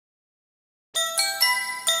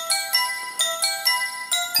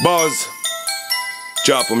Boz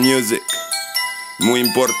Choppa Music, muy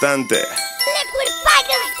importante.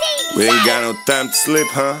 We ain't got no time to sleep,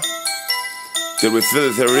 huh? Till we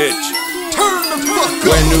filthy rich.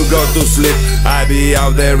 When you go to sleep, I be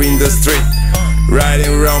out there in the street, riding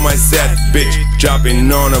around my set, bitch,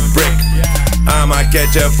 chopping on a brick. I'ma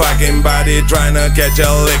catch a fucking body trying to catch a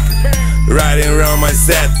lick, riding around my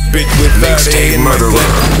set, bitch, with 30 in my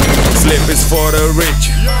clip. Sleep is for the rich,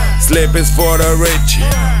 sleep is for the rich.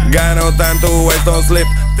 Got no time to waste on sleep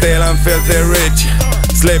till I'm filthy rich.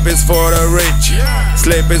 Sleep is for the rich,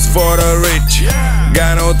 sleep is for the rich.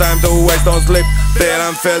 Got no time to waste on sleep till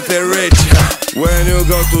I'm filthy rich. When you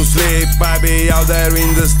go to sleep, I be out there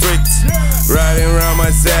in the streets, riding around my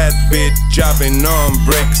set, bitch, chopping on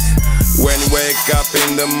bricks. When you wake up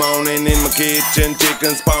in the morning, in my kitchen,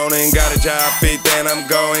 chicken spawning. Gotta chop it, then I'm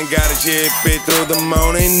going, gotta ship it through the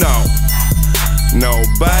morning. No,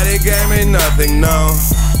 nobody gave me nothing, no.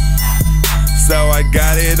 So I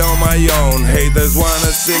got it on my own. Haters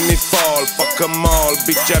wanna see me fall, fuck 'em all,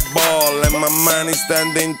 bitch I ball. And my money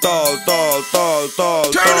standing tall, tall, tall,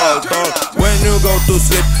 tall, tall, tall. When you go to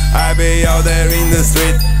sleep, I be out there in the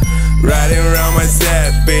street, riding around my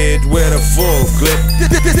set, bitch, with a full clip.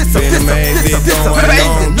 Been made it on my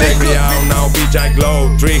own, check me out now, bitch, I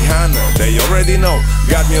glow. 300, they already know.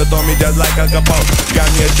 Got me a Tommy just like Al Capone. Got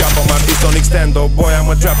me a chopper, my piece on extendo. Boy, I'm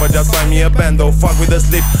a trapper, just find me a bando. Fuck with the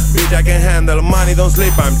sleep, bitch, I can handle. Money don't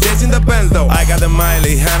sleep, I'm chasing the Benz though. I got the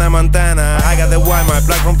Miley, Hannah Montana. I got the white, my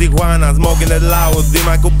black from Tijuana. Smoking that loud,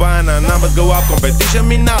 Dima Cubana. Numbers go up, competition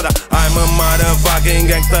me nada. I'm a motherfucking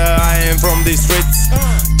gangster, I am from the streets,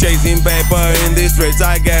 chasing paper in the streets,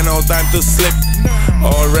 I get no time to sleep.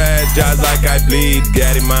 All red, just like I bleed,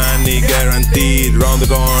 getting money guaranteed. Round the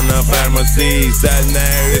corner, pharmacy, selling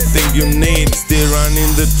everything you need. Still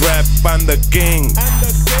running the trap, I'm the king.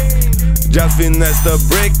 Just finessed the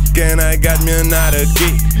brick and I got me another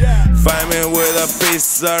key. Find me with a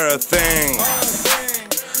piece or a thing.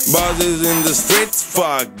 Boz is in the streets,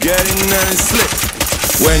 fuck, getting any slip.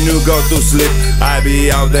 When you go to sleep, I be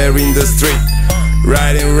out there in the street,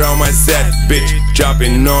 riding around my set, bitch,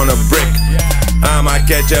 chopping on a brick. I'ma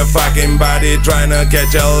catch a fucking body trying to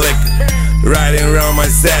catch a lick, riding around my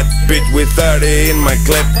set, bitch, with 30 in my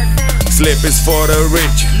clip. Sleep is for the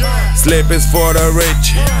rich, sleep is for the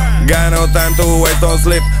rich. Got no time to waste on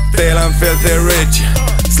sleep till I'm filthy rich.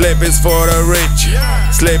 Sleep is for the rich,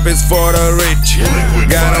 sleep is for the rich.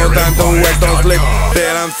 Got no time to waste on sleep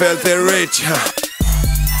till I'm filthy rich.